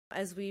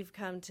As we've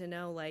come to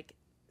know, like,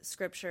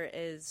 Scripture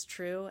is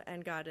true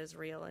and God is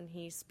real and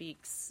he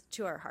speaks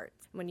to our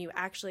hearts. When you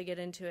actually get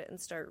into it and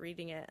start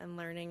reading it and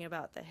learning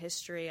about the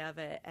history of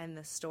it and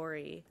the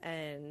story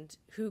and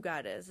who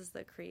God is as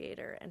the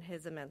creator and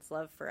his immense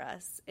love for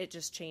us, it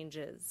just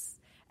changes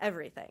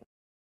everything.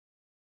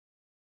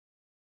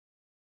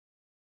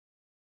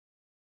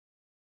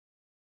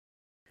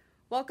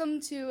 Welcome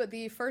to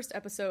the first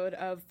episode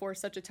of For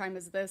Such a Time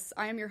as This.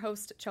 I am your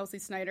host, Chelsea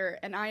Snyder,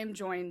 and I am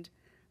joined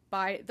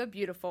by the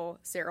beautiful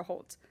Sarah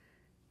Holt.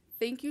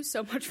 Thank you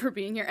so much for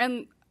being here.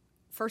 And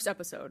first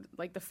episode,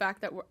 like the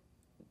fact that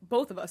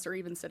both of us are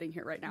even sitting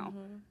here right now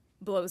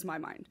blows my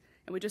mind.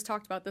 And we just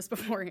talked about this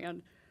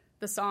beforehand,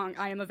 the song,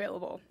 I Am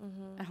Available.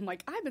 And I'm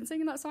like, I've been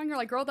singing that song. You're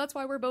like, girl, that's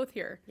why we're both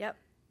here. Yep.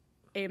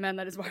 Amen.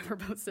 That is why we're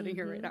both sitting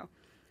here right now.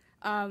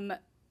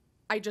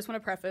 I just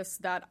want to preface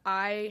that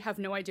I have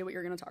no idea what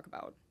you're going to talk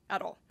about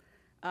at all.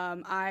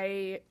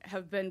 I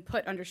have been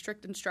put under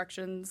strict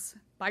instructions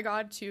by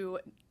God to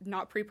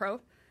not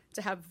pre-pro,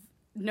 to have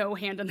no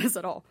hand in this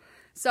at all.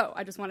 So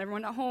I just want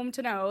everyone at home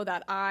to know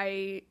that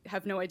I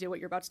have no idea what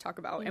you're about to talk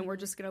about, and we're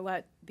just going to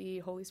let the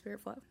Holy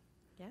Spirit flow.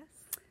 Yes.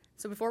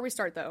 So before we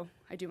start, though,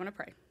 I do want to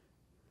pray.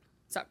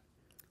 So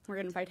we're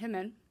going to invite him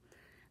in.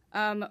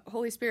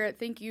 Holy Spirit,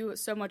 thank you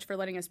so much for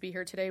letting us be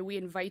here today. We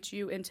invite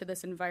you into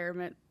this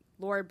environment.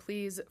 Lord,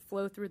 please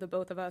flow through the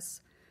both of us.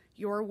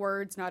 Your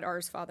words, not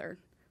ours, Father.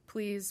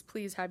 Please,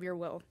 please have your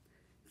will.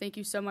 Thank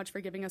you so much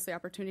for giving us the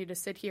opportunity to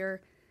sit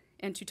here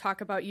and to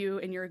talk about you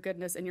and your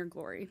goodness and your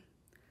glory.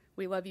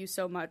 We love you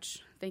so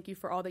much. Thank you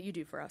for all that you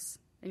do for us.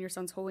 In your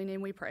son's holy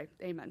name we pray.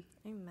 Amen.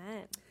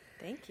 Amen.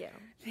 Thank you.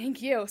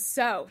 Thank you.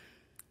 So,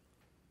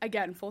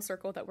 again, full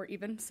circle that we're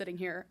even sitting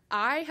here.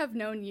 I have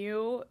known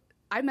you,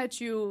 I met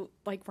you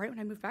like right when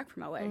I moved back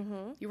from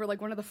LA. You were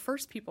like one of the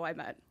first people I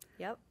met.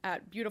 Yep.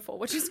 At Beautiful,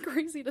 which is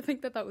crazy to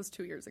think that that was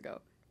 2 years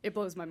ago. It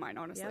blows my mind,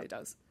 honestly, It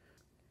does.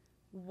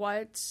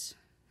 What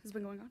has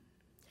been going on?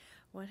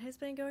 What has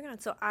been going on?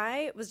 So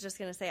I was just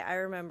going to say, I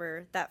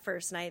remember that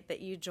first night that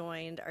you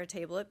joined our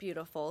table at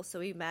Beautiful. So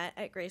we met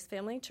at Grace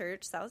Family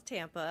Church, South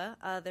Tampa,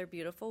 their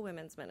Beautiful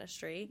Women's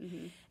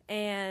Ministry.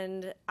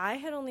 And I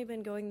had only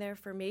been going there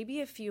for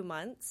maybe a few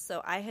months.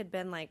 So I had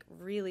been like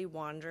really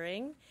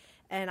wandering.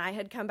 And I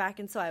had come back,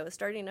 and so I was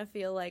starting to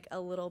feel like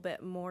a little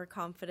bit more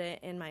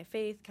confident in my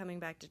faith coming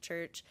back to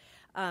church.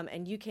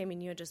 And you came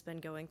and you had just been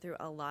going through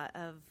a lot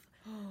of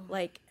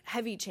like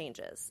heavy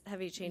changes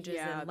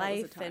in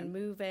life and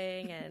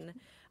moving. And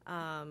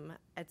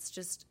it's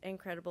just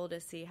incredible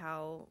to see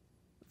how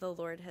the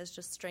Lord has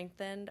just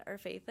strengthened our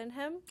faith in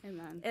him.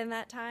 Amen. In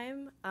that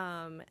time,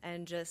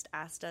 and just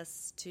asked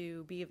us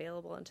to be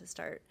available and to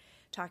start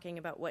talking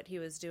about what he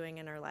was doing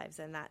in our lives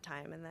in that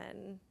time. And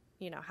then,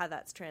 you know, how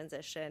that's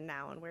transitioned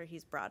now and where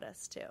he's brought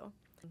us to.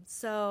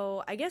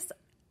 So I guess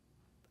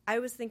I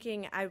was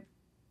thinking I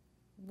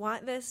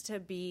want this to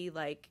be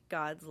like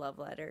God's love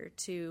letter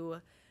to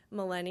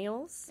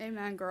millennials.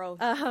 Amen, girl.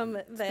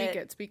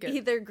 That Speak it.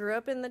 Either grew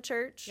up in the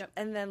church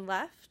and then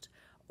left,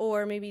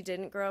 or maybe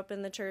didn't grow up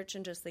in the church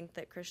and just think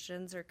that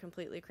Christians are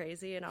completely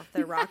crazy and off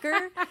their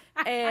rocker.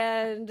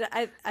 And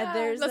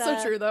there's that's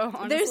so true, though,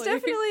 honestly. There's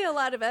definitely a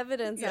lot of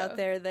evidence out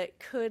there that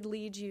could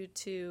lead you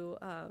to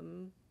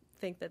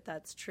think that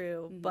that's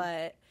true.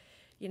 But,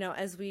 you know,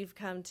 as we've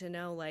come to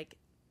know, like,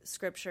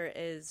 Scripture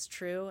is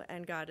true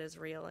and God is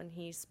real and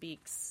he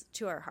speaks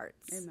to our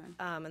hearts. Amen.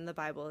 And the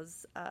Bible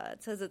is,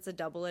 it says it's a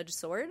double-edged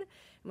sword.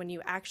 When you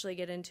actually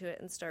get into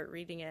it and start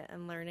reading it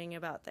and learning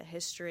about the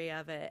history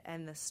of it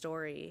and the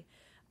story,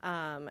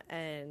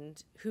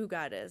 and who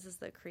God is as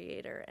the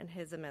creator and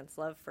his immense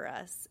love for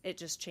us, it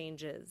just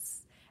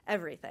changes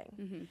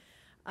everything.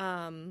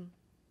 And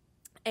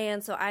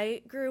so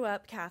I grew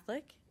up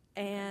Catholic,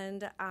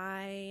 and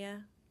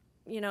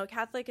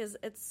Catholic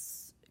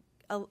it's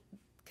a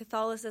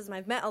Catholicism.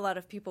 I've met a lot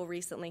of people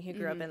recently who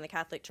grew up in the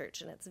Catholic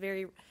Church, and it's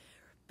very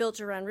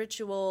built around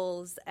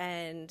rituals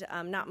and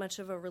not much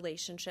of a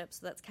relationship.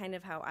 So that's kind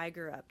of how I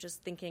grew up,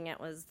 just thinking it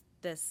was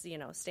this, you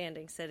know,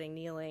 standing, sitting,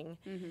 kneeling.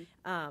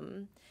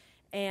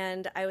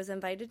 And I was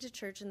invited to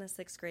church in the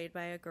 6th grade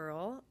by a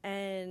girl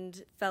and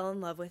fell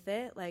in love with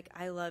it. Like,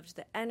 I loved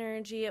the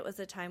energy. It was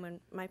a time when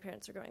my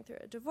parents were going through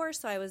a divorce,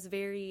 so I was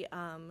very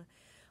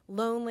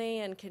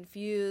lonely and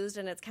confused,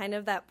 and it's kind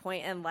of that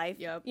point in life,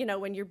 you know,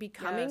 when you're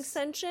becoming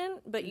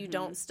sentient, but you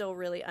don't still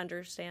really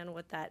understand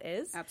what that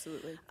is.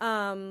 Absolutely.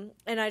 And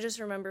I just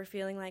remember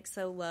feeling like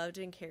so loved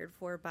and cared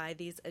for by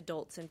these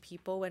adults and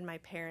people when my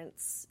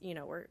parents, you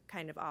know, were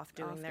kind of off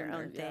doing their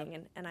own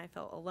thing, and I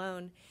felt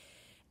alone.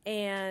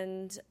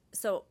 And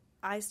so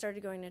I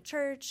started going to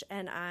church,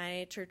 and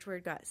church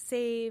word got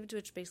saved,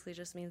 which basically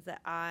just means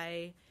that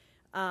I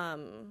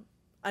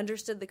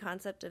understood the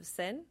concept of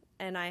sin.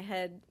 And I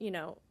had, you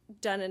know,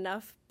 done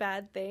enough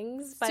bad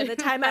things by the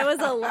time I was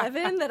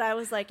 11 that I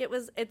was like,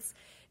 it's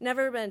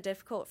never been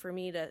difficult for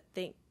me to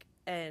think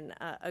and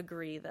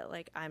agree that,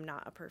 like, I'm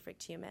not a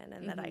perfect human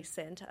and that I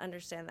sin, to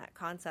understand that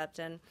concept.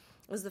 And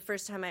it was the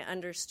first time I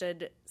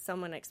understood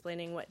someone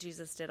explaining what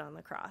Jesus did on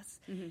the cross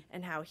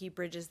and how he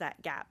bridges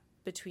that gap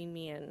between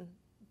me and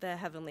the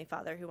Heavenly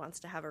Father who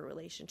wants to have a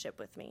relationship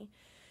with me.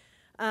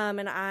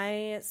 And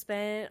I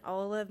spent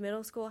all of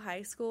middle school,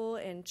 high school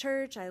in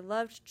church. I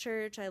loved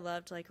church. I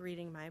loved like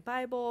reading my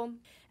Bible.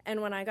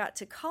 And when I got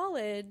to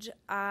college,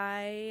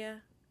 I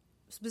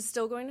was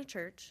still going to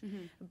church,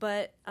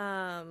 but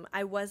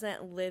I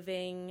wasn't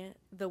living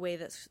the way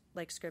that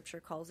like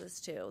Scripture calls us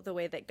to, the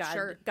way that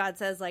God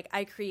says, like,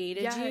 I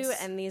created you,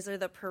 and these are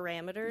the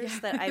parameters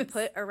that I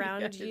put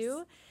around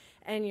you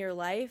and your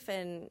life,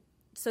 and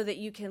so that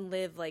you can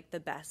live like the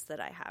best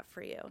that I have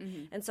for you.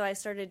 And so I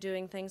started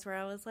doing things where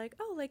I was like,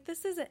 oh, like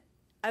this isn't,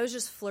 I was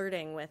just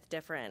flirting with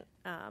different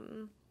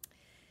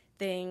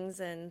things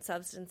and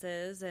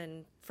substances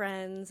and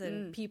friends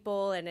and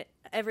people, and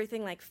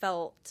everything like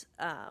felt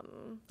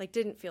like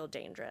didn't feel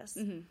dangerous.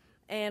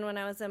 And when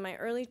I was in my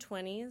early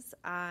 20s,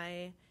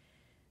 I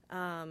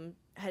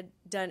had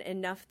done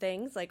enough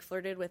things, like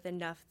flirted with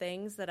enough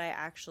things, that I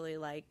actually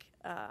like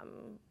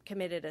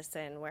committed a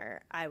sin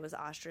where I was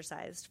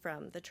ostracized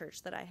from the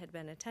church that I had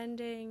been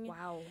attending.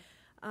 Wow.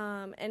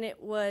 And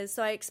it was,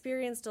 so I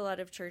experienced a lot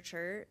of church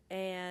hurt,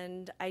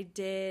 and I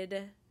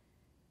did,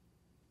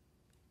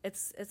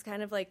 it's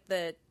kind of like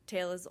the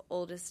tale as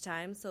old as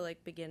time, so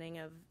like beginning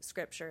of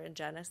Scripture in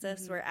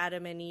Genesis, where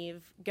Adam and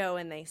Eve go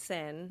and they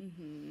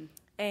sin,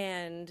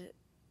 and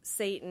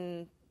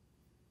Satan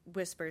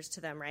whispers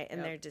to them, right,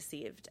 and they're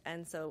deceived,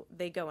 and so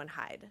they go and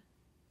hide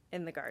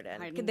in the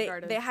garden.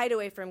 They hide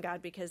away from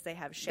God because they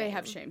have shame. They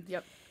have shame,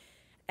 yep.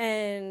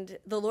 And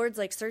the Lord's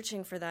like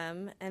searching for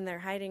them, and they're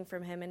hiding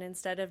from him, and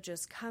instead of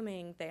just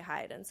coming, they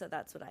hide. And so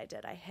that's what I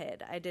did. I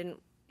hid. I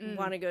didn't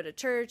want to go to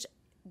church,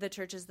 the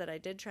churches that I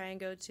did try and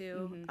go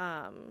to.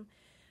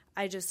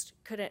 I just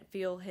couldn't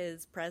feel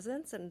his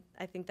presence, and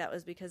I think that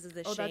was because of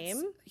the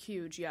shame. That's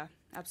huge, yeah,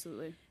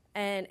 absolutely.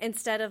 And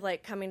instead of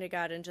like coming to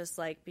God and just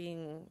like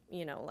being,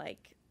 you know,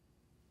 like,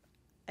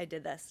 I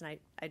did this and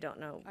I don't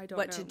know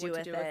what to do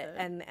with it.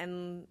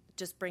 And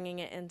just bringing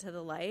it into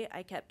the light,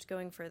 I kept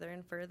going further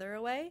and further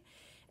away,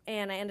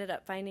 and I ended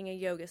up finding a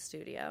yoga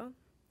studio.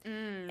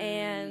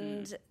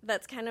 And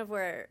that's kind of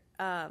where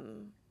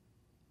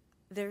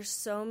there's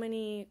so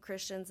many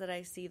Christians that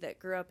I see that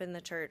grew up in the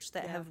church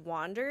that have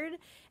wandered,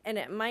 and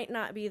it might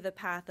not be the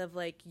path of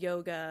like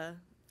yoga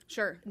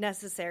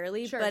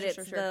necessarily, but it's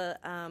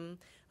the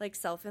like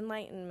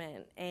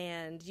self-enlightenment,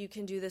 and you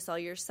can do this all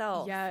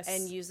yourself,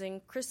 and using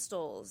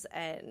crystals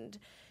and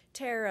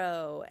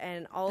tarot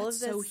and all of this.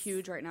 That's so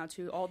huge right now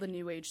too. All the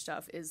new age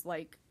stuff is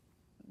like,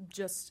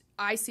 just,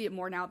 I see it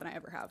more now than I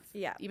ever have.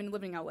 Yeah. Even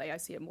living in LA, I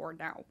see it more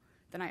now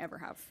than I ever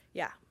have.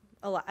 Yeah.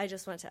 A lot. I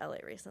just went to LA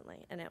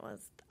recently, and it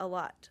was a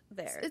lot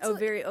there. It's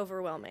very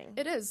overwhelming.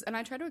 It is, and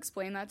I try to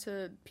explain that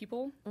to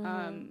people,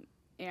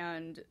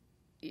 and,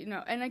 you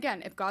know, and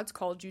again, if God's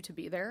called you to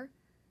be there,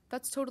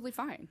 that's totally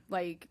fine.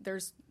 Like,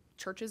 there's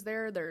churches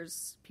there,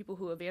 there's people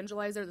who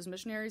evangelize there, there's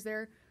missionaries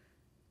there,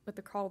 but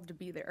they're called to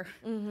be there.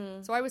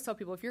 So I always tell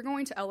people, if you're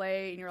going to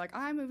LA and you're like,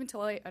 I'm moving to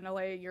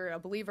LA, you're a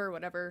believer,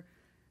 whatever,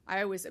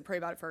 I always pray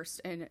about it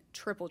first and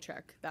triple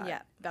check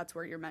that that's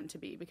where you're meant to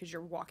be, because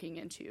you're walking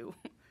into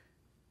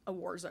a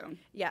war zone.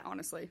 Yeah,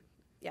 honestly.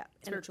 Yeah,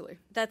 spiritually.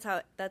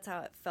 And that's how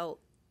it felt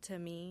to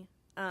me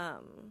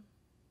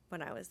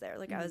when I was there.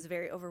 Like, I was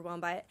very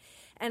overwhelmed by it,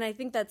 and I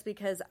think that's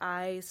because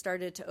I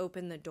started to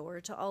open the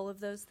door to all of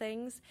those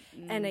things.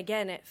 And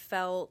again, it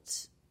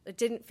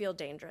didn't feel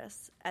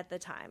dangerous at the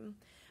time.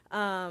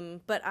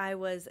 But I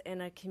was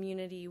in a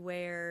community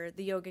where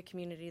the yoga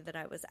community that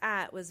I was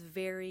at was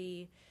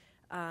very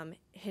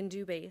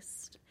Hindu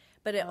based.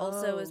 But it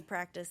also was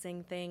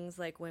practicing things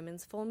like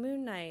women's full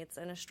moon nights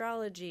and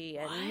astrology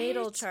and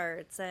natal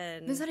charts.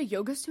 And is that a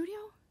yoga studio?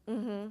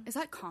 Is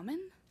that common?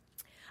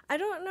 I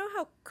don't know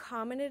how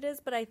common it is,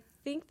 but I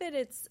think that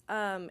it's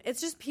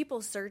just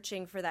people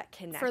searching for that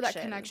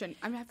connection.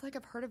 I mean, I feel like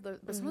I've heard of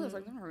but some of those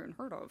I've never even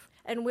heard of.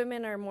 And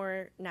women are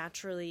more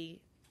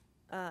naturally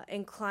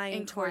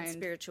inclined towards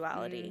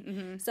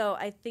spirituality. So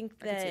I think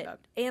that,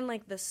 and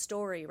like the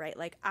story, right?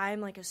 Like, I'm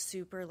like a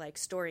super like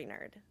story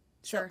nerd.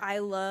 So I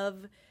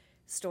love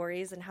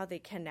stories and how they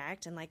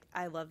connect, and like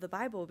I love the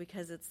Bible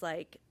because it's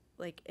like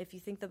if you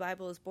think the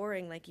Bible is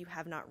boring, like, you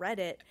have not read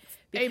it,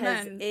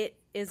 because it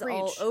is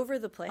all over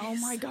the place. Oh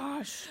my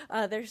gosh.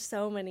 There's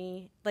so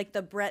many, like,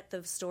 the breadth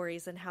of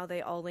stories and how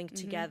they all link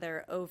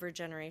together over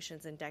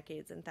generations and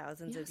decades and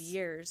thousands of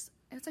years.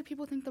 And it's like,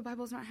 people think the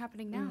Bible's not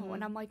happening now,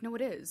 and I'm like, no,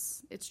 it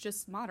is. It's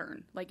just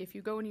modern. Like, if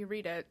you go and you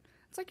read it,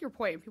 it's like your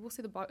point. People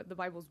say the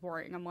Bible's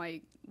boring. I'm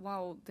like,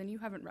 well, then you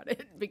haven't read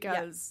it,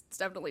 because it's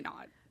definitely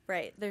not.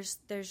 Right. There's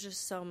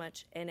just so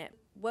much in it.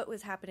 What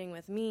was happening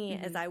with me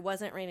is I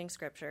wasn't reading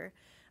Scripture.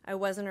 I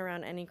wasn't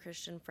around any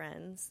Christian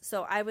friends.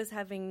 So I was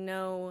having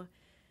no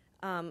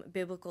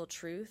biblical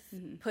truth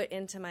put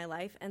into my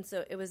life. And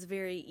so it was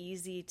very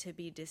easy to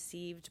be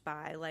deceived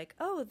by, like,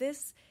 oh,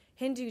 this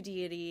Hindu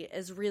deity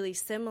is really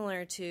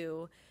similar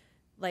to,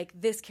 like,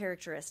 this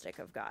characteristic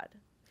of God.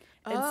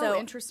 And so,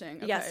 interesting.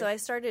 Okay. Yeah, so I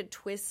started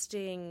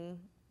twisting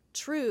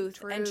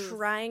truth and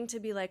trying to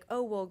be like,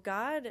 oh, well,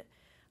 God,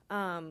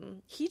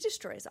 he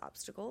destroys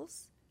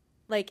obstacles.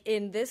 like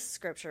in this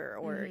scripture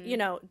or, you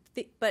know,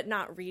 but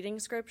not reading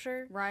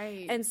scripture.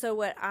 Right. And so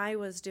what I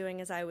was doing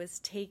is I was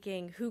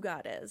taking who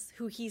God is,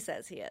 who he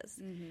says he is,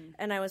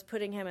 and I was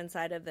putting him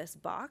inside of this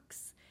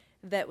box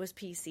that was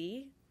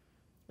PC,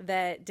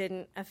 that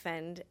didn't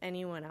offend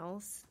anyone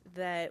else,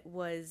 that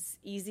was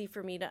easy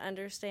for me to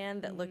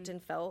understand, that looked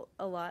and felt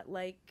a lot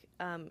like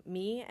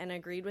me and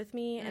agreed with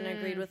me and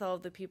agreed with all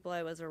of the people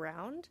I was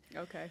around.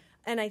 Okay.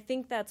 And I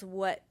think that's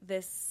what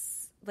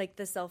this, like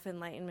the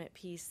self-enlightenment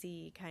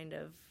PC kind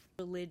of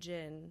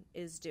religion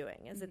is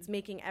doing, is it's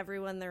making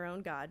everyone their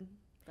own God.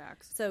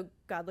 Facts. So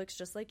God looks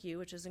just like you,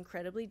 which is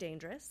incredibly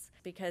dangerous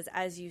because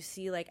as you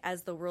see, like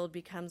as the world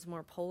becomes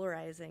more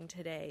polarizing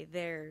today,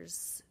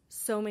 there's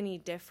so many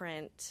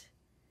different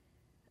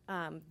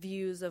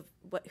views of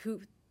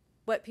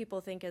what people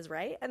think is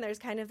right. And there's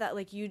kind of that,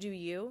 like, you do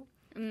you.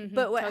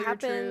 But what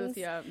happens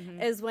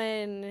is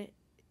when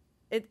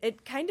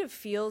it kind of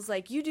feels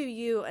like you do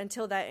you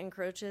until that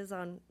encroaches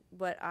on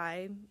what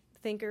I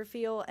think or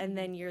feel, and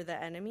then you're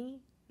the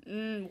enemy.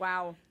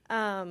 Wow.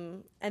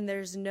 And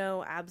there's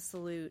no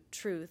absolute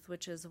truth,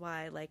 which is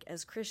why, like,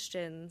 as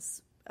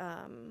Christians,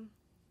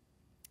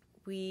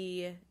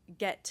 we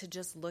get to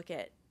just look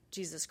at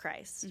Jesus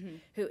Christ,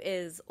 who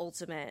is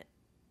ultimate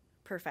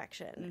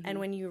perfection. And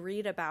when you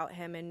read about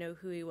him and know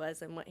who he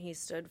was and what he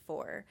stood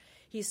for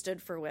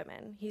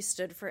women. He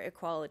stood for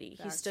equality.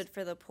 Facts. He stood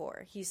for the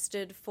poor. He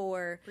stood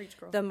for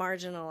the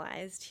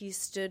marginalized. He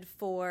stood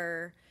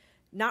for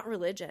not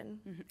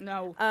religion.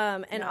 No.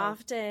 And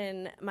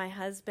often my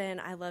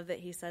husband, I love that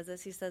he says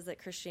this. He says that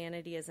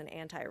Christianity is an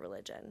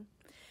anti-religion.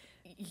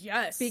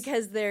 Yes.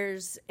 Because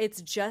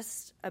it's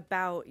just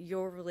about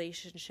your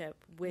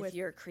relationship with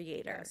your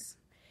creator. Yes.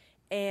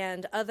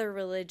 And other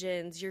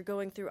religions, you're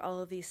going through all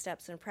of these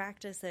steps and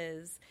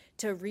practices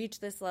to reach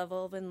this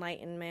level of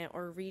enlightenment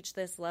or reach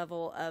this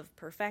level of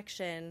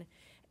perfection.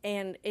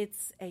 And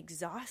it's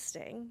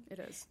exhausting. It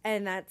is.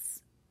 And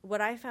that's what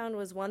I found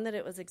was, one, that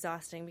it was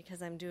exhausting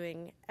because I'm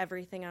doing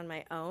everything on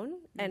my own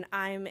and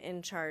I'm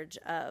in charge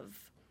of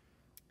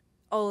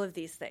all of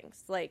these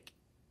things. Like,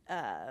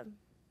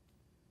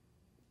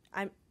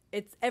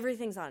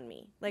 everything's on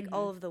me. Like,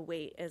 all of the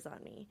weight is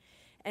on me.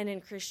 And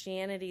in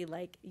Christianity,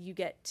 like, you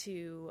get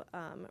to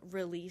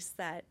release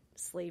that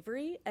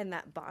slavery and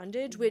that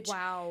bondage, which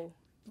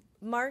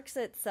marks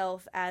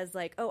itself as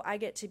like, oh, I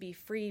get to be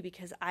free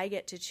because I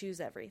get to choose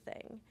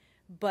everything.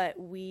 But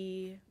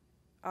we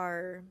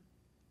are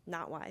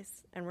not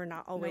wise, and we're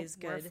not always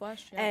good. We're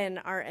flesh, and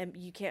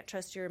you can't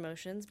trust your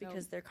emotions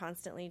because they're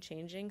constantly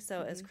changing.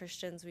 So as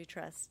Christians, we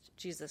trust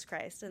Jesus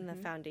Christ and the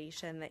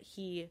foundation that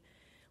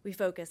we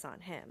focus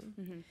on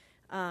him.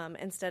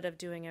 Instead of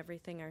doing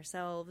everything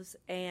ourselves.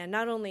 And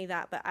not only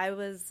that, but I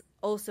was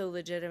also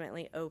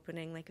legitimately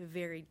opening like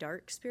very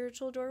dark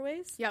spiritual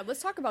doorways. Yeah,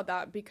 let's talk about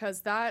that,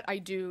 because that I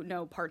do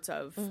know parts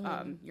of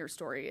your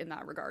story in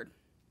that regard.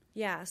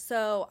 Yeah,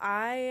 so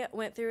I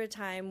went through a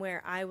time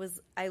where I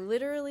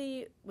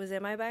literally was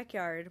in my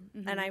backyard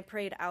and I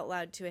prayed out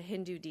loud to a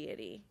Hindu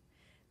deity,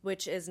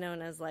 which is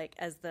known as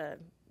the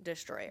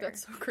destroyer.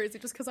 That's so crazy,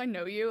 just because I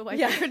know you. Like,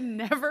 I could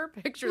never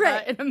picture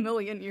that in a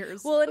million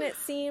years. Well, and it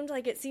seemed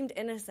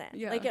innocent.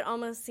 Yeah. Like, it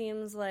almost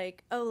seems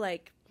like, oh,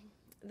 like,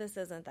 this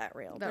isn't that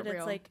real. But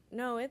it's like,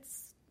 no,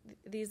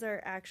 these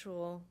are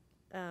actual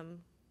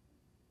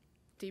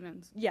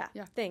demons. Yeah,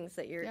 things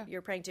that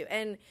you're praying to.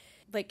 And,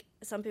 like,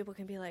 some people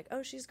can be like,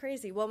 oh, she's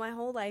crazy. Well, my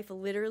whole life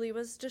literally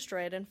was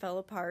destroyed and fell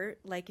apart,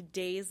 like,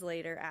 days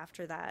later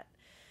after that.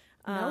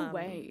 No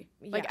way.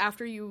 Like,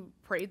 after you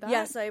prayed that?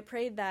 Yeah, so I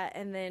prayed that,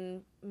 and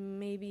then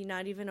maybe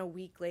not even a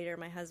week later,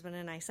 my husband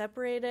and I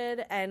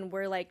separated, and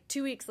we're like,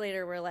 2 weeks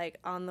later, we're like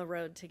on the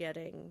road to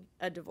getting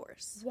a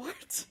divorce.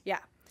 What? Yeah.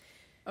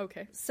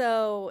 Okay.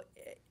 So,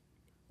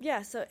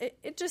 yeah, so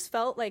it just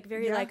felt like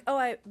very like,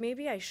 oh,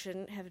 maybe I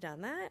shouldn't have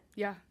done that.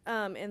 Yeah.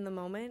 In the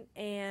moment,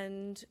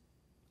 and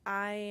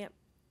I,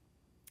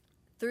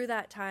 through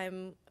that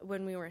time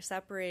when we were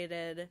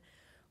separated,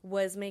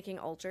 was making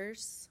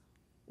altars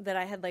that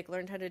I had, like,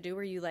 learned how to do,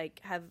 where you, like,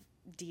 have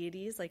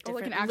deities, like,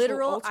 different like an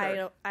literal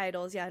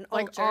idols, an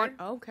like altar.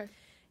 Okay.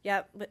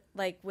 Yeah, but,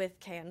 like, with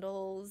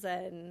candles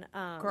and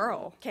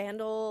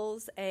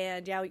candles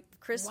and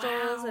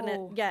crystals and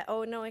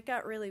it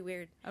got really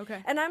weird.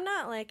 Okay. And I'm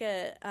not like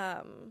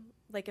a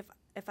like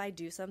if I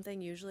do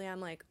something, usually I'm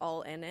like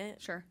all in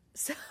it. Sure.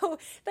 So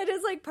that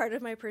is like part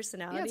of my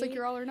personality. Yeah, it's like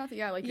you're all or nothing.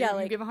 Yeah, like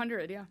you give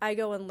 100. Yeah. I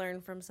go and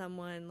learn from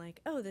someone, like,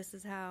 oh, this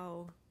is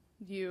how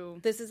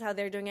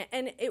they're doing it.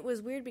 And it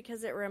was weird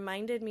because it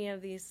reminded me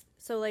of these.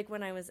 So, like,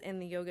 when I was in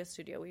the yoga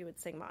studio, we would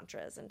sing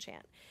mantras and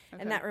chant.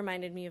 Okay. And that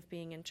reminded me of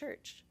being in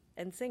church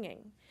and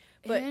singing.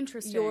 But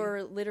interesting.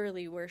 You're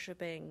literally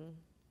worshiping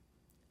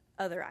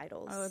other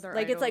idols. Idols.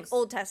 It's like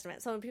Old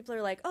Testament. So when people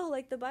are like, oh,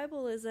 like, the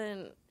Bible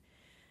isn't,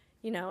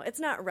 it's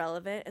not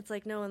relevant. It's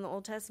like, no, in the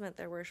Old Testament,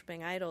 they're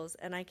worshiping idols.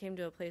 And I came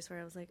to a place where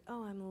I was like,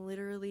 oh, I'm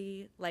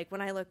literally, like,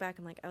 when I look back,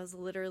 I'm like, I was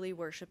literally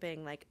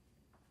worshiping, like,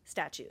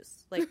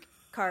 statues, like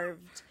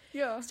carved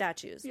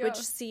statues, Yeah. which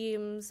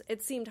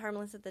seemed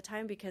harmless at the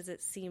time because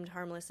it seemed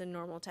harmless and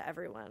normal to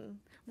everyone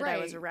that I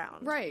was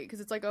around. Right,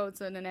 because it's like, oh,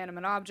 it's an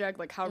inanimate object.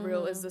 Like, how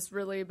real is this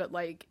really? But,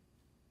 like,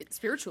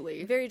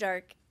 spiritually. Very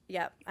dark.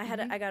 Yep.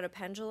 I got a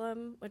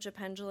pendulum,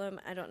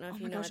 I don't know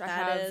if you know what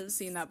that is. I have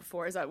seen that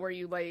before. Is that where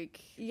you, like...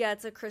 Yeah,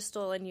 it's a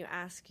crystal, and you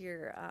ask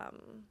your,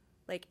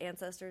 like,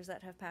 ancestors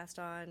that have passed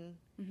on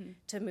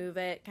to move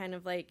it. Kind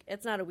of like,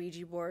 it's not a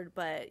Ouija board,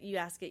 but you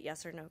ask it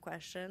yes or no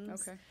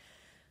questions. Okay.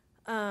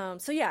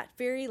 So yeah,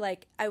 very,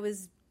 like,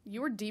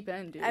 You were deep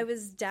in, dude. I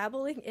was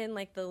dabbling in,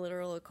 like, the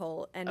literal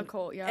occult.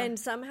 And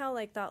somehow,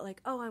 like, thought,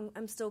 like, oh,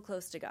 I'm still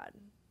close to God.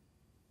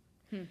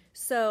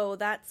 So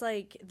that's,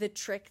 like, the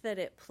trick that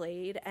it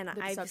played. And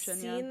I've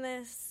seen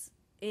this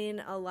in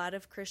a lot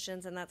of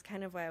Christians, and that's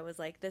kind of why I was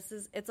like,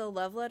 it's a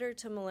love letter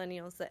to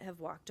millennials that have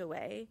walked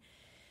away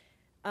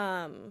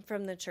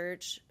from the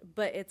church,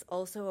 but it's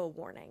also a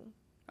warning.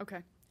 Okay.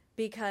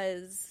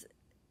 Because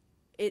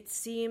it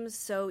seems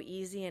so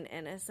easy and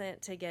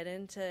innocent to get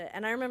into.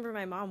 And I remember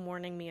my mom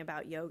warning me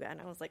about yoga, and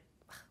I was like,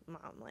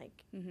 Mom,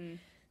 like,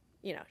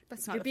 you know,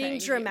 that's not you're a being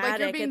thing. dramatic. Like,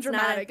 you're being it's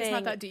dramatic. Not a thing. It's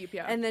not that deep,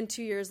 yeah. And then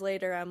 2 years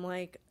later, I'm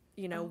like,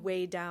 you know,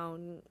 way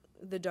down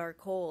the dark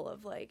hole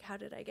of, like, how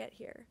did I get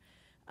here?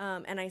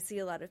 And I see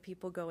a lot of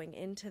people going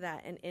into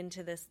that and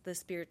into the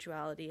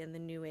spirituality and the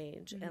New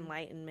Age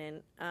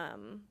enlightenment,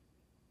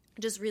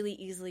 just really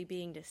easily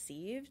being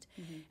deceived.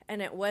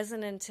 And it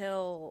wasn't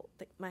until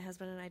my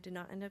husband and I did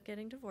not end up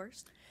getting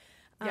divorced.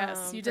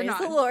 Yes, you did praise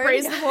not. The Lord.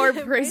 Praise the Lord.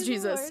 Praise the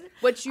Jesus. Lord.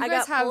 Which you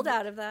guys have pulled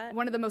out of that.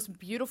 One of the most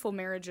beautiful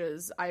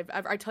marriages. I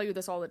tell you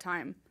this all the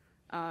time,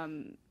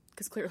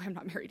 because clearly I'm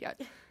not married yet,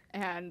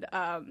 and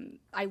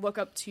I look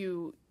up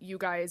to you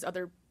guys,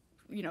 other,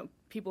 you know,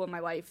 people in my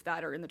life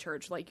that are in the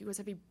church. Like, you guys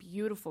have a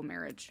beautiful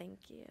marriage.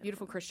 Thank you.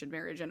 Beautiful Christian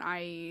marriage, and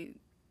I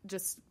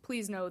just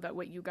please know that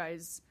what you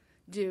guys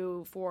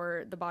do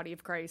for the body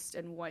of Christ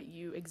and what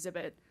you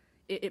exhibit,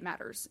 it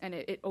matters, and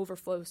it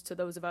overflows to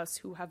those of us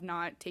who have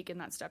not taken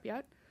that step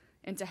yet,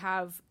 and to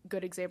have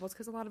good examples,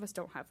 because a lot of us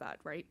don't have that,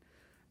 right?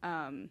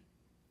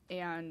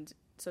 And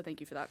so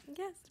thank you for that.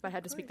 Yes, but I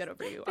had to speak that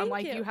over you. I'm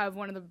like, you have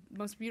one of the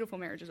most beautiful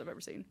marriages I've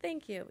ever seen.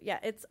 Thank you. Yeah,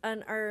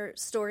 our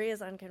story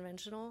is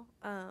unconventional,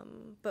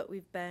 but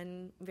we've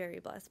been very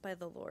blessed by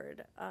the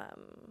Lord,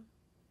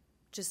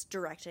 just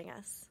directing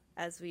us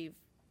as we've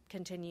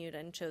continued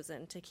and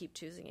chosen to keep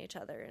choosing each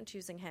other and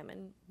choosing Him.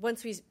 And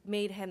once we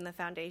made Him the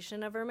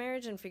foundation of our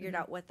marriage and figured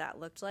out what that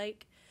looked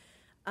like,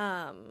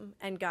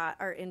 and got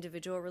our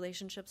individual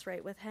relationships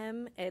right with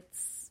Him,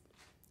 it's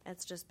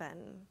just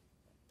been,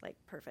 like,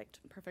 perfect.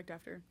 Perfect.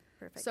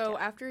 So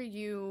after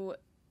you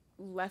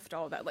left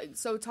all that, like,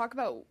 so talk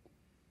about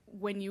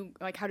when you,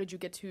 like, how did you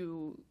get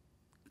to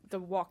the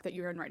walk that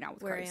you're in right now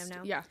with Christ? Where I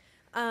am now?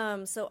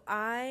 Yeah. So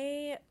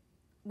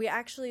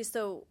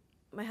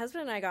my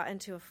husband and I got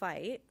into a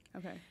fight.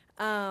 Okay.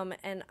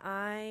 And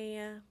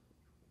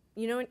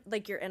you know,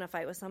 like, you're in a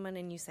fight with someone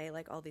and you say,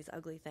 like, all these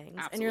ugly things.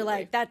 Absolutely. And you're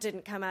like, that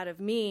didn't come out of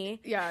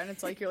me. Yeah, and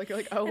it's like, you're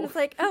like, oh. And it's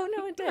like, oh,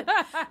 no, it did.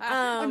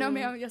 Oh, no,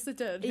 ma'am. Yes, it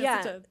did.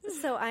 Yes, it did.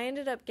 So I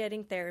ended up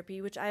getting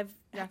therapy, which I've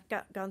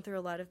gone through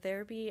a lot of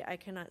therapy. I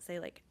cannot say,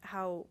 like,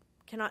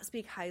 cannot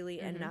speak highly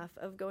enough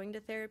of going to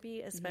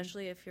therapy,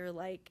 especially if you're,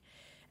 like,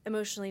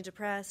 emotionally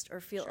depressed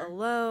or feel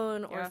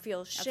alone or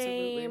feel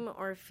shame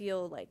or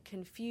feel, like,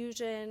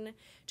 confusion.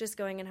 Just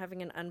going and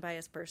having an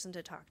unbiased person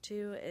to talk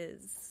to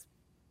is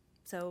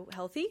so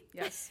healthy.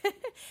 Yes.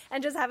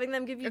 And just having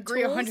them give you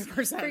Agree tools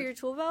 100%. for your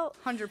tool belt.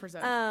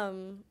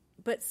 100%.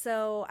 But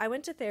so I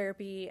went to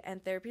therapy,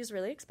 and therapy is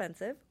really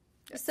expensive.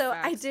 Yes, so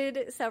facts. I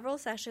did several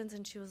sessions,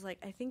 and she was like,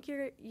 I think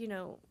you're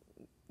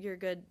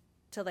good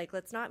to, like,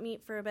 let's not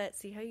meet for a bit,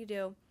 see how you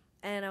do.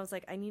 And I was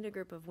like, I need a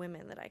group of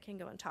women that I can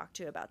go and talk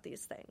to about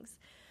these things.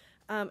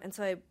 And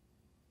so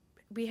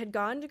we had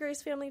gone to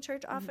Grace Family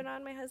Church off and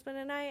on, my husband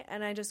and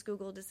I just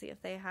Googled to see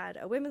if they had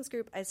a women's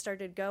group. I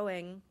started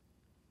going.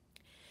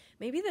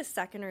 Maybe the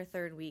second or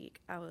third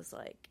week, I was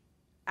like,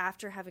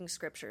 after having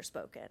scripture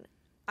spoken,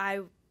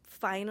 it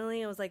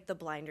was like the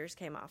blinders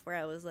came off, where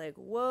I was like,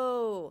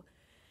 whoa,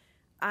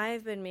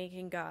 I've been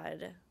making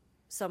God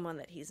someone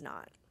that He's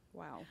not.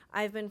 Wow.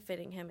 I've been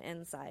fitting Him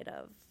inside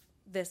of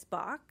this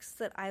box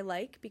that I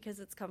like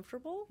because it's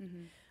comfortable.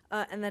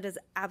 And that is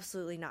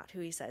absolutely not who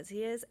He says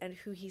He is. And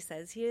who He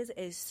says He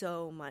is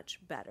so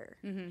much better.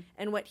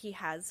 And what He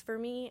has for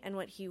me and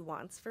what He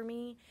wants for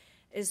me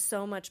is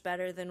so much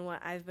better than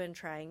what I've been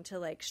trying to,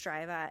 like,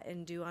 strive at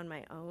and do on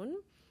my own.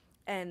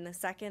 And the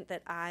second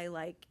that I,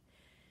 like,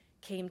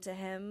 came to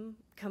Him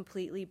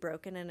completely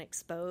broken and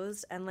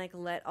exposed and, like,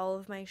 let all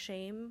of my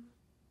shame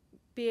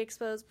be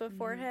exposed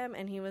before Him,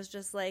 and He was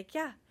just like,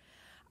 yeah,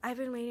 I've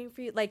been waiting for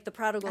you, like the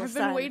prodigal son. I've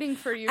been waiting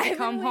for you to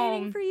come home. I've been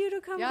waiting for you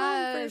to come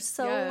home for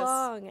so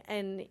long,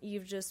 and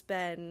you've just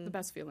been... The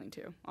best feeling,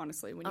 too,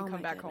 honestly, when you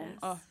come back home.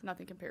 Oh,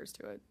 nothing compares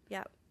to it.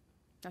 Yep.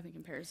 Nothing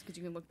compares, because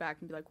you can look back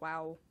and be like,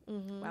 wow,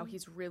 wow,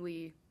 He's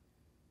really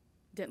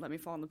didn't let me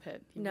fall in the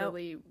pit. He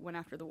really went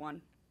after the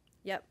one.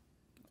 Yep.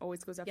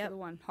 Always goes after the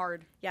one.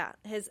 Hard. Yeah.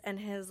 His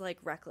like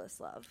reckless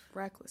love.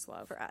 Reckless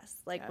love. For us.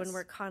 Like when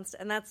we're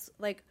constant. And that's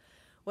like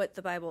what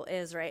the Bible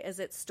is, right? Is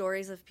it's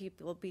stories of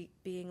people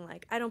being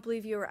like, I don't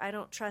believe you, or I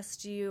don't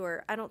trust you,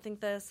 or I don't think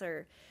this,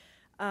 or,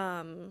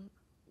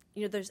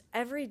 there's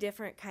every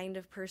different kind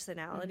of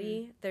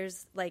personality.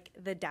 There's like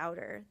the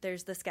doubter.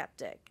 There's the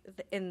skeptic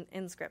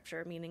in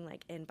Scripture, meaning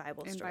like in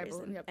Bible stories.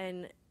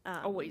 And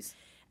always.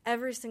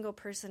 Every single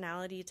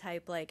personality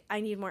type, like,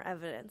 I need more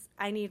evidence.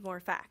 I need more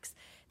facts.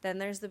 Then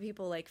there's the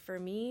people, like, for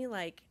me,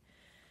 like,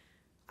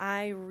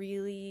 I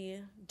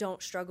really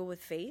don't struggle with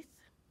faith.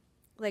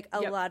 Like,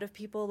 a lot of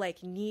people,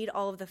 like, need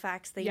all of the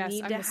facts. They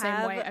need to have...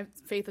 same way.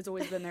 Faith has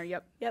always been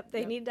there,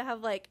 They need to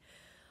have, like,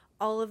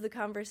 all of the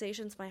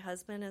conversations. My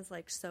husband is,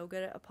 like, so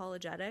good at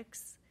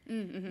apologetics.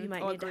 You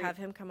might need to have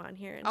him come on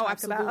here and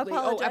talk about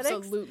apologetics. Oh,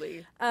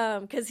 absolutely.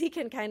 Because he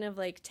can kind of,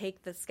 like,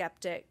 take the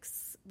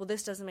skeptics... well,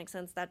 this doesn't make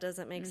sense, that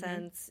doesn't make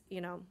sense,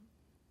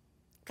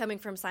 coming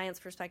from science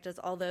perspectives,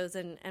 all those,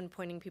 and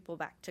pointing people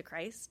back to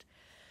Christ.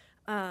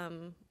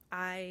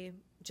 I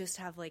just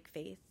have, like,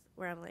 faith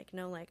where I'm like,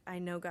 no, like, I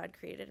know God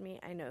created me.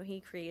 I know he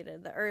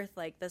created the earth.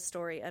 Like, the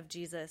story of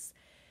Jesus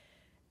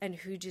and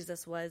who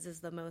Jesus was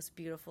is the most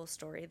beautiful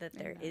story that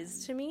there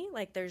is to me.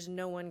 Like, there's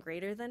no one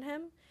greater than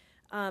him.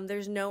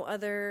 There's no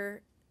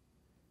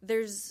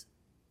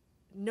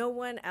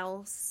one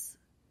else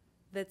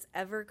that's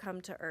ever come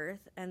to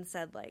earth and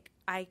said, like,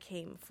 I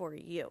came for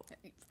you.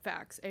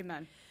 Facts.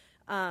 Amen.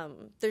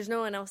 There's no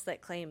one else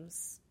that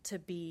claims to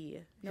be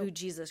who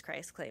Jesus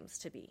Christ claims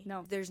to be.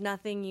 No. There's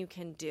nothing you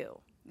can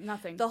do.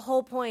 Nothing. The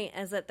whole point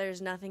is that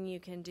there's nothing you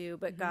can do,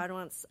 but God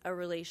wants a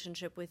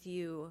relationship with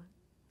you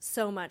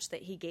so much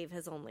that he gave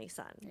his only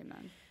son.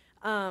 Amen.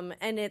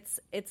 And it's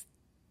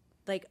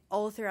like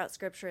all throughout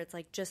Scripture, it's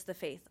like just the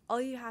faith. All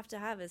you have to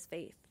have is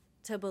faith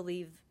to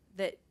believe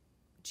that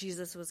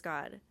Jesus was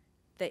God,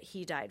 that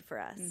he died for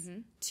us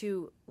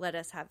to let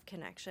us have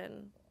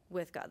connection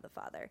with God the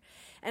Father.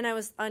 And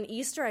on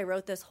Easter, I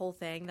wrote this whole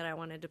thing that I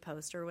wanted to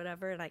post or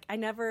whatever. And like, I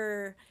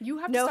never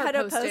know how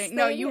to post.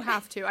 No, you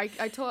have to.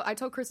 I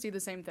told Christy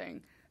the same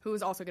thing, who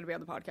is also going to be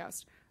on the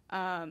podcast.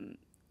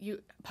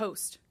 You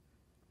post.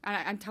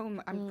 And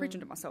I'm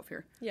preaching to myself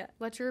here. Yeah.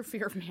 Let your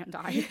fear of man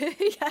die.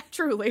 Yeah.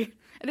 Truly.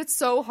 And it's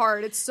so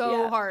hard. It's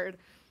so hard.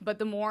 But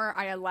the more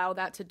I allow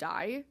that to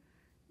die,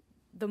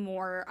 the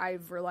more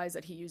I've realized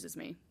that he uses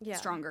me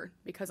stronger,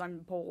 because I'm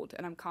bold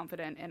and I'm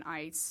confident and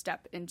I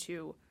step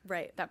into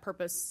that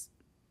purpose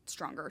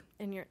stronger.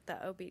 And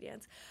the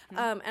obedience.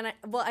 And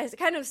I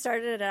kind of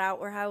started it out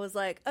where I was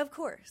like, of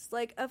course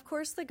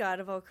the God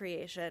of all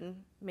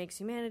creation makes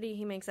humanity.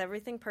 He makes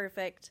everything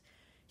perfect.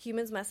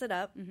 Humans mess it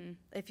up.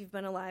 If you've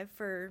been alive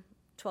for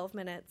 12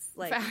 minutes,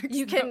 like Facts,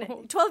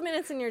 12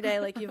 minutes in your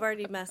day, like you've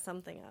already messed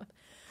something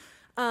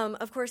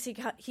up. Of course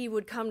he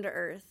would come to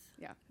earth.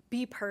 Yeah.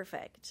 Be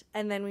perfect,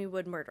 and then we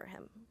would murder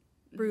him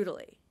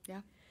brutally.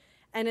 Yeah.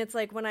 And it's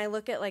like when I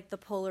look at like the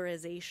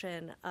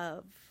polarization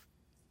of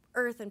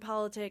earth and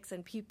politics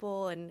and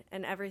people and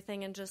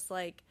everything, and just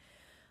like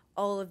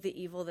all of the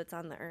evil that's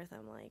on the earth,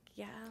 I'm like,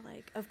 yeah,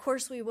 like of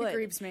course we would. It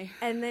grieves me.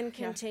 And then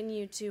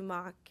continue to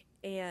mock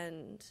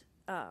and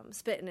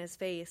spit in his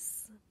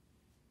face.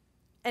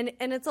 And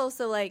it's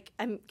also like,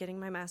 I'm getting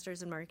my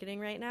master's in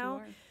marketing right now.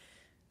 You are.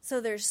 So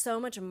there's so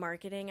much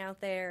marketing out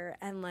there,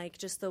 and like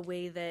just the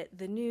way that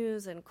the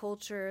news and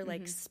culture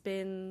like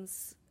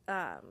spins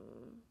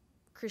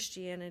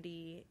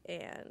Christianity,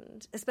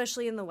 and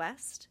especially in the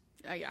West.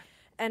 Yeah.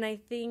 And I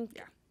think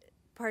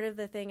part of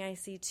the thing I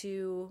see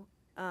too,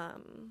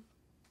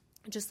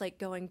 just like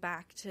going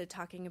back to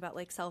talking about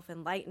like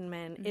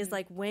self-enlightenment, is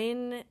like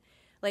when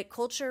like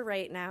culture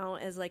right now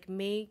is like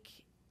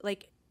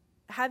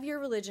have your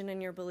religion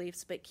and your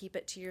beliefs, but keep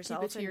it to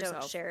yourself and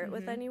don't share it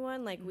with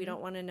anyone. Like, we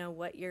don't want to know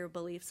what your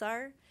beliefs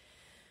are,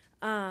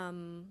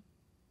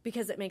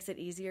 because it makes it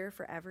easier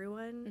for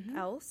everyone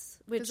else.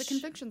 Because the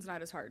conviction's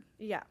not as hard.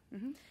 Yeah.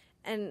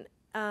 And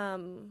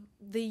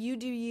the you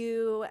do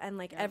you, and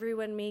like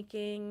everyone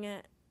making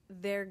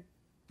their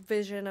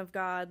vision of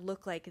God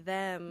look like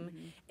them,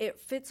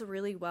 it fits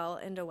really well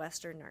into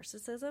Western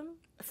narcissism.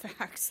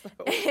 Facts,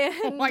 though.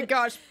 Oh my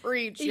gosh,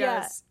 preach.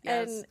 Yes.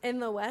 And in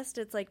the West,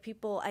 it's like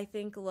people, I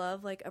think,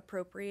 love like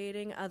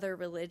appropriating other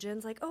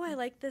religions. Like, oh, I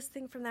like this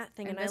thing from that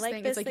thing, and I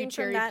like this thing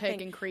from that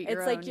thing. And create it's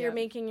your like own, you're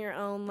making your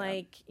own,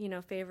 like,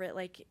 favorite,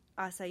 like,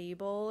 acai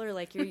bowl, or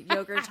like your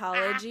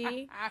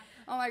yogurtology.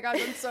 Oh my gosh,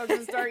 I'm so going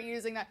to start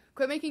using that.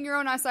 Quit making your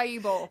own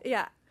acai bowl.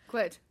 Yeah.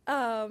 Quit.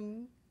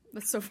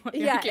 That's so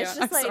funny. Yeah, it's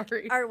just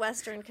our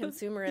Western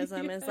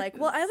consumerism is like,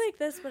 well, I like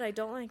this, but I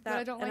don't like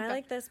that. I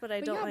like this, but I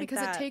don't like that.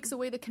 Because it takes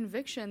away the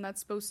conviction that's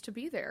supposed to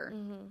be there.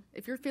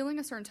 If you're feeling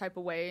a certain type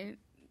of way,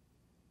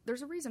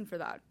 there's a reason for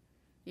that,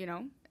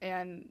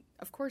 And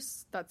of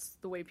course, that's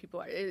the way people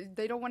are.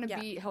 They don't want to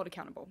be held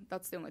accountable.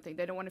 That's the only thing.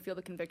 They don't want to feel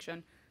the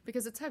conviction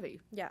because it's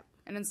heavy. Yeah.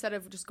 And instead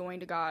of just going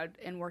to God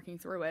and working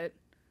through it,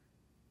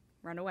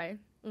 run away,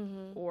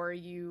 or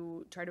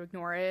you try to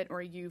ignore it,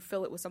 or you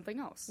fill it with something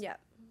else. Yeah.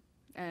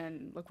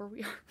 And look where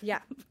we are. Yeah,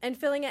 and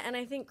filling it. And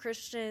I think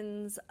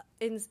Christians,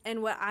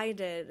 and what I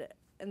did,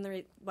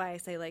 and why I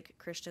say like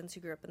Christians who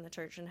grew up in the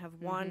church and have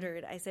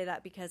wandered, I say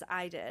that because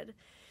I did,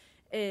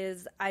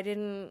 is I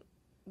didn't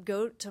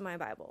go to my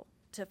Bible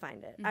to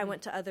find it. I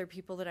went to other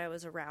people that I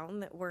was around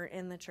that weren't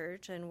in the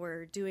church and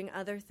were doing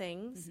other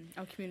things.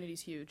 Oh,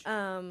 community's huge.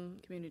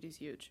 Community's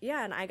huge.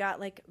 Yeah, and I got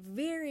like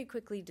very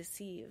quickly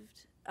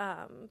deceived.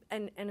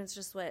 And it's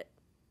just what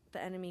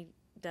the enemy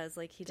does,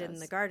 like he did in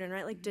the garden,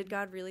 right? Like, did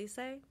God really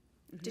say?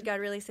 Did God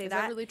really say that?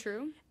 Is that really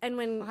true? And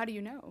well, how do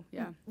you know?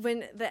 Yeah.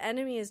 When the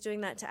enemy is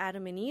doing that to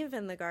Adam and Eve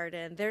in the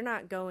garden, they're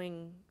not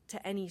going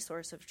to any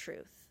source of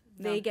truth.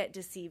 No. They get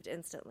deceived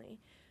instantly.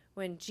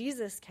 When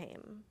Jesus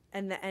came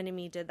and the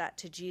enemy did that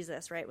to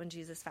Jesus, right? When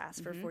Jesus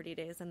fasted for 40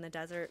 days in the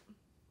desert,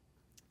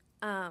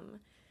 the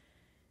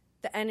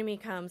enemy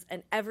comes,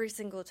 and every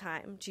single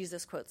time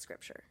Jesus quotes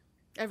scripture.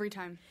 Every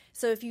time.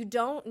 So if you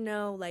don't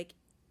know, like,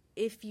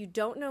 if you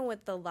don't know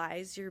what the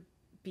lies you're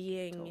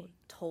being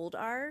told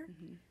are,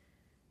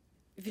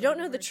 if you don't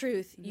know the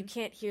truth, you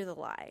can't hear the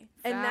lie.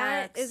 Facts. And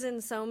that is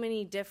in so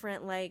many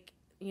different, like,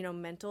 you know,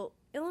 mental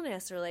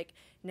illness or like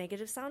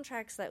negative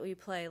soundtracks that we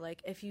play.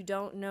 Like, if you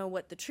don't know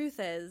what the truth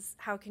is,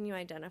 how can you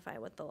identify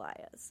what the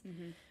lie is?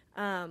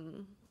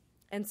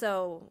 And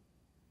so,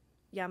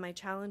 yeah, my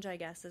challenge, I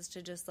guess, is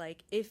to just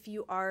like, if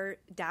you are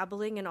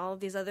dabbling in all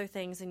of these other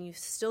things and you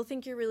still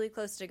think you're really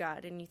close to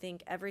God and you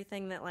think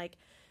everything that like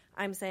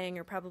I'm saying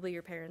or probably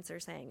your parents are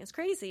saying is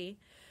crazy,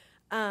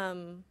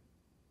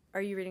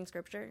 are you reading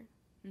scripture?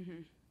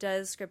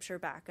 Does scripture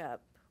back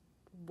up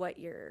what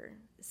you're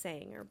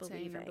saying or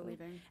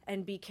believing?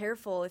 And be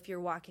careful if you're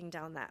walking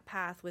down that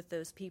path with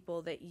those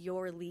people that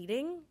you're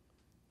leading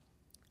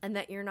and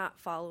that you're not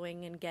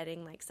following and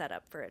getting like set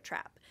up for a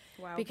trap.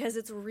 Wow. Because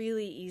it's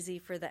really easy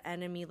for the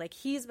enemy. Like,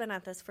 he's been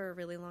at this for a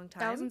really long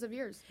time. Thousands of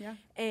years, yeah.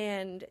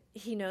 And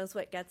he knows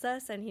what gets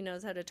us, and he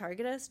knows how to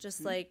target us,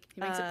 just like...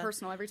 He makes it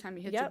personal every time.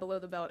 He hits you below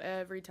the belt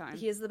every time.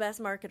 He is the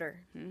best marketer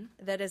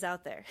that is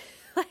out there.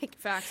 Like,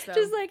 facts, though.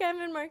 Just like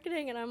I'm in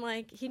marketing, and I'm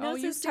like, he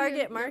knows his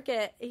target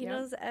market. He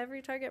knows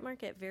every target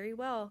market very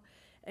well.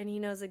 And he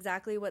knows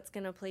exactly what's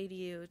going to play to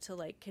you to,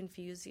 like,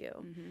 confuse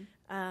you.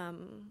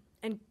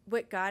 And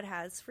what God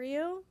has for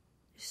you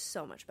is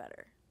so much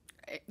better.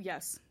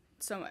 Yes.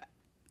 So,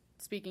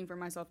 speaking for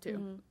myself,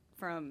 too,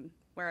 from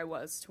where I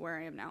was to where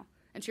I am now.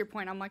 And to your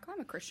point, I'm like, oh,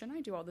 I'm a Christian.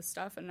 I do all this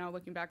stuff. And now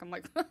looking back, I'm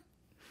like, to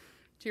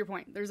your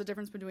point, there's a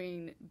difference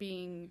between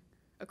being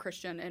a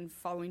Christian and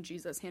following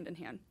Jesus hand in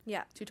hand.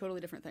 Yeah. Two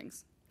totally different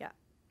things. Yeah.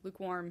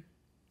 Lukewarm,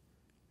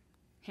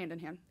 hand in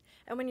hand.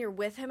 And when you're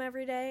with him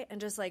every day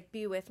and just, like,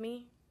 be with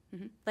me.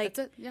 Like,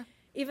 that's it, yeah.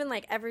 Even,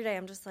 like, every day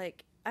I'm just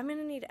like, I'm going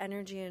to need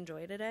energy and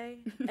joy today.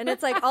 And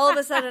it's like, all of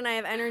a sudden I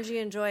have energy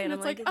and joy. And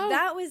I'm like, oh,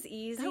 that was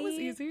easy. That was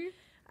easy.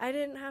 I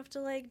didn't have to,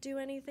 like, do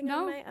anything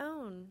on my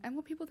own. And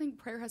well, people think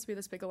prayer has to be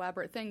this big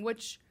elaborate thing,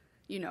 which,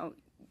 you know,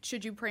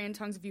 should you pray in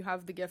tongues if you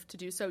have the gift to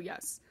do so?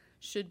 Yes.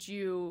 Should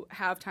you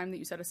have time that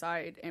you set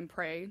aside and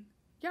pray?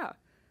 Yeah.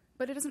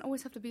 But it doesn't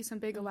always have to be some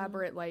big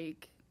elaborate,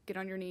 like, get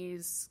on your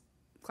knees,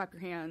 clap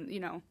your hand, you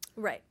know.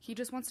 Right. He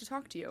just wants to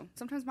talk to you.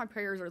 Sometimes my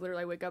prayers are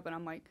literally, I wake up and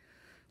I'm like,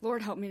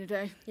 Lord, help me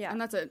today. Yeah. And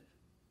that's it.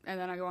 And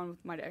then I go on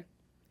with my day.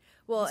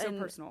 Well, it's so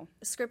personal.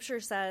 Scripture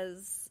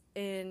says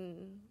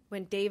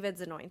when David's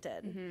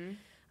anointed,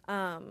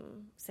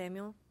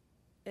 Samuel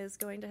is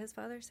going to his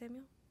father,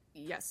 Samuel?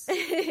 Yes.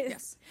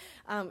 Yes.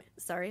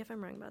 Sorry if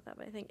I'm wrong about that,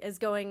 but I think is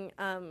going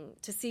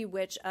to see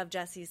which of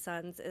Jesse's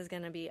sons is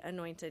going to be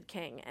anointed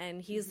king.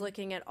 And he's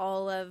looking at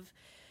all of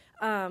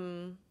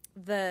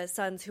the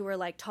sons who were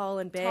like tall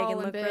and big and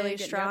look really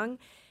strong.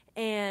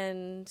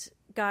 And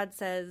God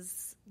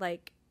says,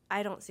 like,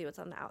 I don't see what's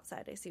on the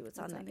outside. I see what's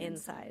on the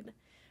inside.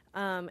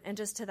 And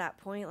just to that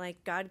point,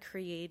 like, God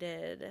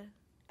created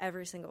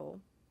every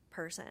single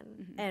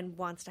person and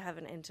wants to have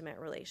an intimate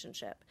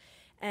relationship.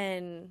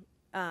 And,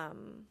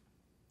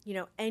 you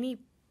know, any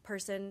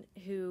person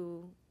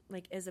who,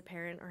 like, is a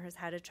parent or has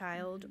had a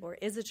child or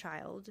is a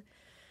child,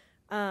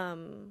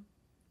 you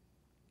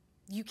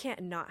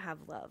can't not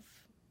have love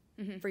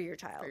for your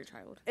child.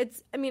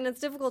 It's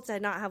difficult to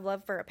not have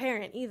love for a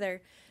parent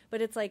either,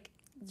 but it's like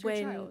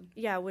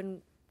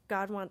when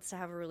God wants to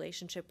have a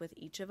relationship with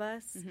each of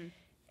us.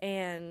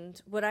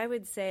 And what I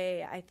would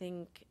say, I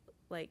think,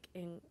 like,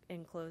 in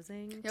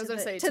closing. I was going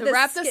to say, to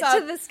wrap this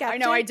up, I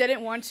know I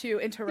didn't want to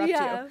interrupt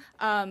you,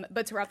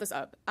 but to wrap this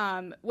up,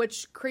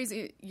 which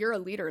crazy, you're a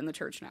leader in the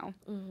church now.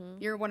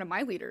 You're one of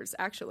my leaders,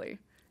 actually,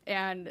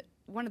 and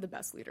one of the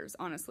best leaders,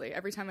 honestly.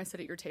 Every time I sit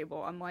at your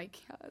table, I'm like,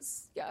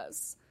 yes,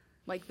 yes.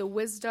 Like, the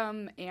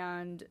wisdom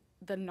and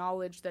the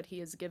knowledge that he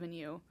has given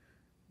you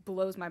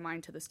blows my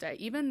mind to this day.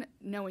 Even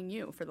knowing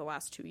you for the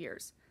last 2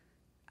 years,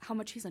 how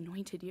much he's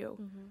anointed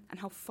you and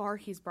how far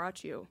he's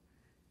brought you.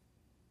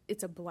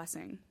 It's a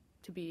blessing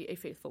to be a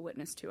faithful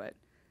witness to it.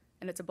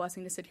 And it's a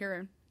blessing to sit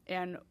here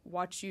and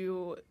watch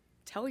you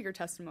tell your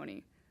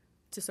testimony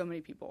to so many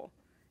people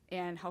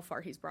and how far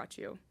he's brought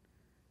you.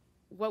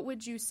 What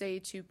would you say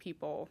to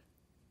people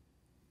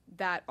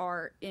that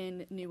are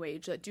in New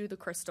Age, that do the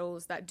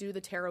crystals, that do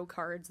the tarot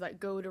cards, that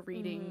go to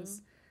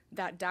readings,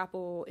 that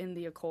dabble in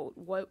the occult,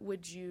 what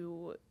would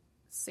you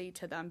say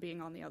to them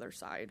being on the other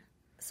side?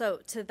 So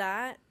to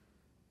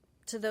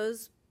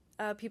those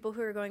people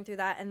who are going through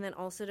that, and then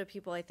also to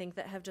people I think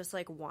that have just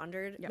like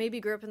wandered, maybe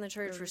grew up in the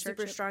church, were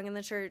super strong in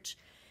the church,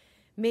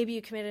 maybe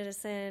you committed a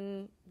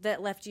sin that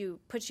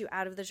put you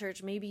out of the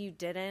church, maybe you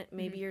didn't,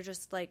 maybe you're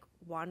just like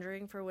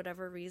wandering for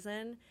whatever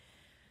reason.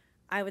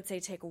 I would say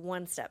take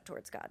one step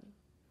towards God.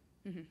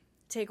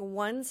 Take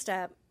one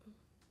step,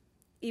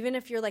 even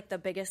if you're like the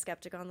biggest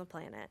skeptic on the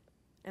planet,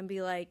 and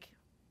be like,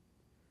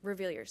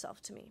 reveal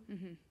yourself to me.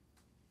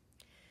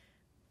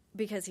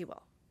 Because he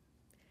will.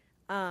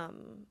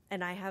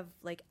 And I have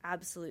like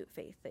absolute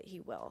faith that he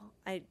will.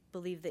 I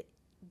believe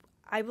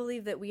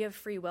that we have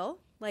free will.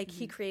 Like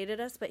he created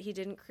us, but he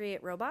didn't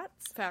create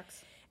robots.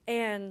 Facts.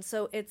 And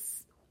so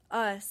it's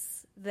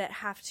us that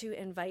have to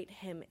invite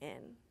him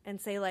in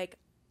and say like,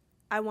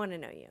 I want to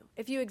know you.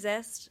 If you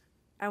exist,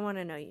 I want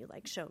to know you.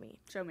 Like, show me.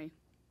 Show me.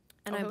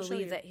 And I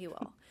believe that he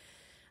will.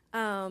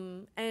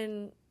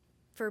 And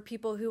for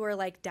people who are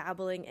like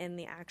dabbling in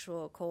the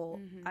actual occult,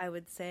 I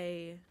would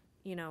say,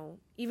 you know,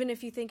 even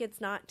if you think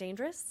it's not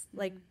dangerous,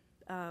 like,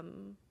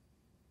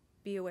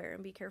 be aware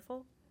and be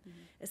careful,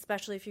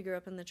 especially if you grew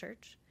up in the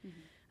church.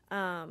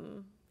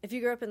 If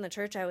you grew up in the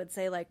church, I would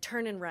say like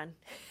turn and run.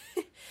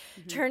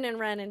 Turn and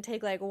run and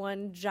take like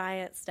one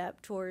giant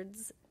step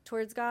towards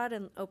God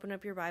and open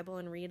up your Bible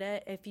and read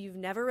it. If you've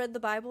never read the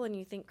Bible and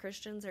you think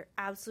Christians are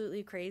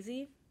absolutely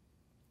crazy,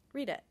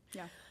 read it.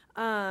 Yeah.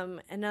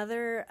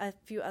 A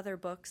few other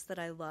books that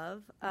I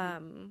love.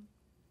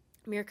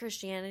 Mere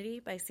Christianity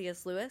by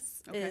C.S.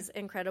 Lewis is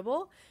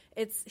incredible.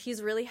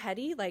 He's really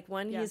heady. Like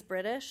he's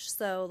British,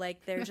 so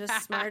like they're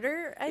just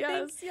smarter. I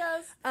think.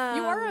 Yes. You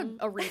are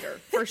a reader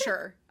for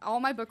sure. All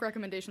my book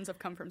recommendations have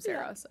come from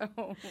Sarah.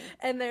 So,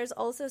 and there's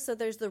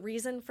The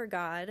Reason for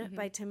God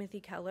by Timothy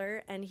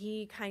Keller, and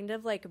he kind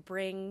of like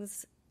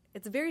brings.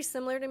 It's very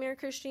similar to Mere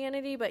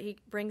Christianity, but he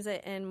brings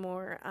it in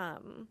more.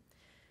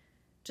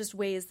 Just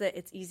ways that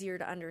it's easier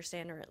to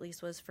understand, or at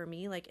least was for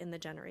me, like in the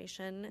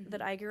generation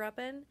that I grew up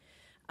in.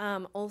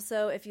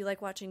 Also, if you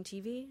like watching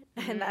TV,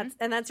 and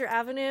that's your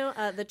avenue,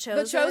 The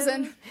Chosen. The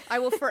Chosen. I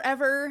will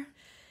forever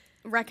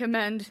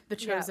recommend The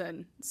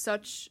Chosen.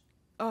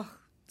 Yeah.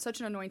 Such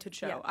an anointed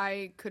show. Yeah.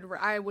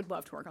 I would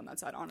love to work on that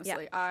set,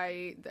 honestly.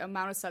 Yeah. The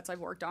amount of sets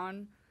I've worked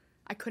on,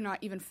 I could not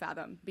even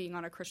fathom being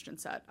on a Christian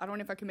set. I don't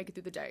know if I could make it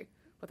through the day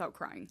without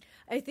crying.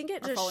 I think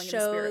it just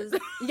shows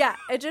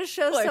it just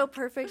shows so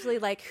perfectly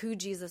like who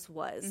Jesus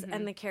was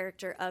and the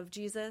character of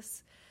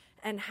Jesus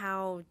and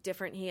how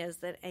different he is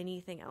than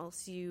anything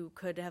else you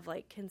could have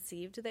like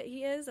conceived that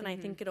he is. And I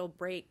think it'll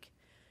break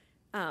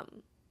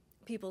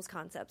people's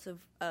concepts of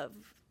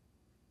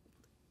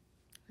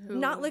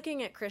not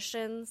looking at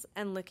Christians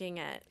and looking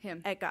at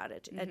him, at God,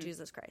 at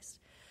Jesus Christ.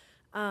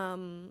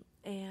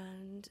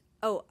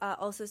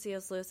 Also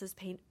C.S. Lewis's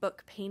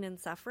book Pain and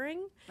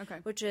Suffering,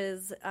 which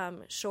is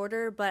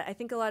shorter, but I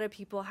think a lot of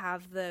people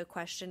have the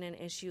question and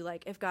issue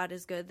like, if God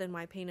is good, then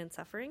why pain and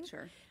suffering?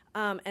 Sure.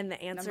 And the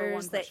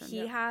answers that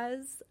he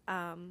has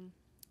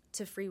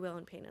to free will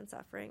and pain and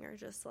suffering are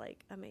just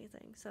like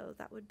amazing. So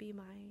that would be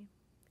my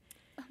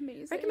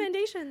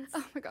recommendations.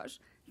 Oh my gosh.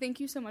 Thank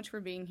you so much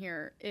for being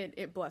here.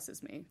 It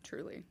blesses me,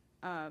 truly.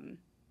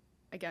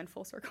 Again,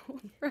 full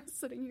circle for us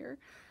sitting here.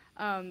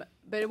 But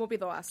it won't be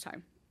the last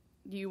time.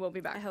 You will be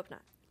back. I hope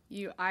not.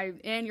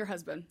 And your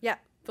husband. Yeah.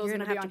 Phil's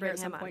going to be on here at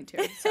some point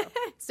too. So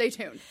stay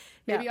tuned.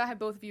 Maybe I'll have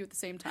both of you at the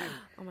same time.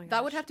 Oh my gosh.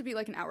 That would have to be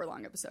like an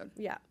hour-long episode.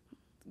 Yeah.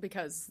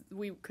 Because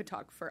we could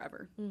talk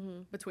forever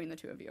between the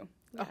two of you.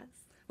 Yes. Oh,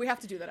 we have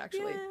to do that,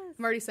 actually. Yes.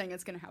 I'm already saying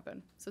it's going to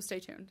happen. So stay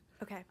tuned.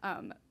 Okay. But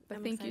I'm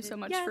thank excited. you so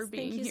much yes, for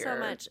being here. Thank you so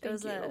much. It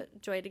was a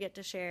joy to get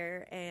to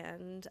share.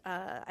 And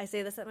I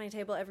say this at my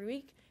table every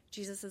week.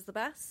 Jesus is the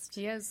best.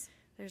 He is.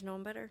 There's no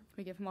one better.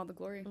 We give him all the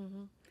glory.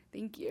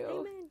 Thank you.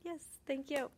 Amen. Yes. Thank you.